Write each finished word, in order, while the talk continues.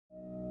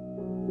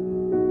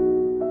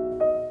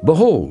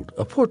Behold,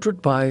 a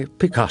portrait by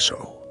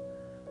Picasso.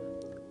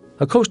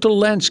 A coastal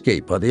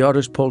landscape by the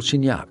artist Paul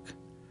Signac.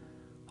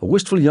 A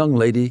wistful young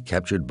lady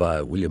captured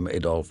by William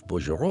Adolphe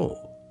Bouguereau.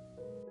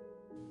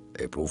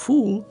 April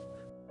Fool.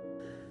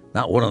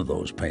 Not one of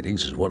those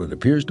paintings is what it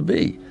appears to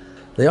be.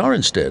 They are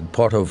instead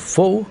part of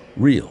Faux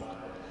Real,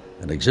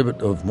 an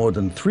exhibit of more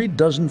than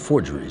 36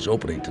 forgeries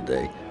opening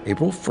today,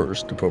 April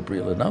 1st,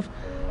 appropriately enough,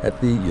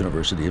 at the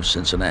University of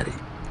Cincinnati.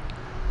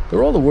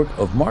 They're all the work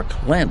of Mark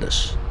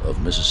Landis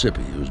of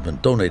Mississippi, who's been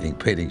donating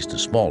paintings to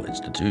small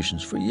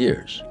institutions for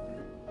years.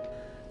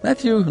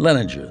 Matthew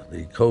Leninger,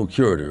 the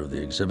co-curator of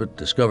the exhibit,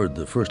 discovered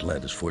the first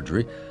Landis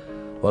forgery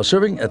while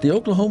serving at the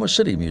Oklahoma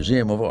City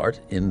Museum of Art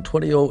in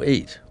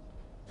 2008.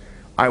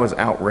 I was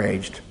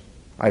outraged.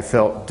 I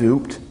felt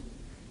duped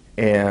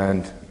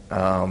and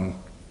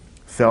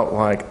felt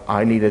like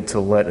I needed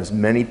to let as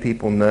many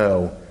people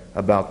know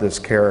about this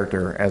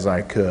character as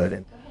I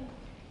could.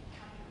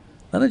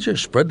 Leninger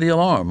spread the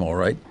alarm, all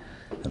right,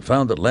 and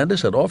found that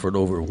Landis had offered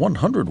over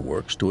 100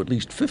 works to at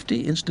least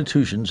 50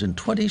 institutions in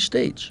 20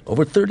 states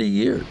over 30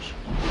 years.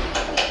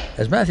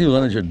 As Matthew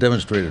Leninger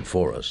demonstrated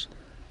for us,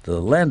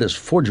 the Landis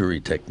forgery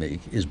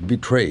technique is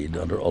betrayed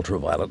under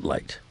ultraviolet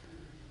light.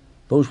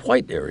 Those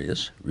white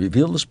areas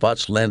reveal the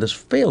spots Landis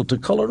failed to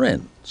color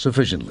in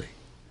sufficiently.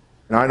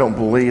 And I don't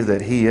believe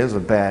that he is a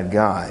bad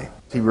guy.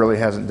 He really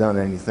hasn't done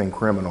anything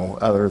criminal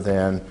other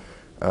than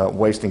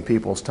wasting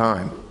people's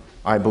time.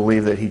 I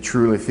believe that he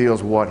truly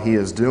feels what he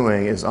is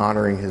doing is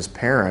honoring his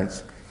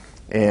parents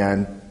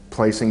and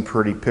placing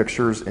pretty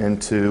pictures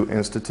into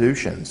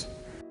institutions.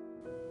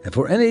 And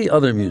for any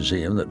other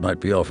museum that might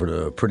be offered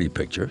a pretty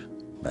picture,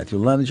 Matthew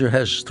Leninger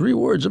has 3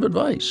 words of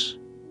advice.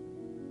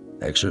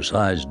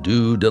 Exercise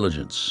due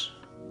diligence.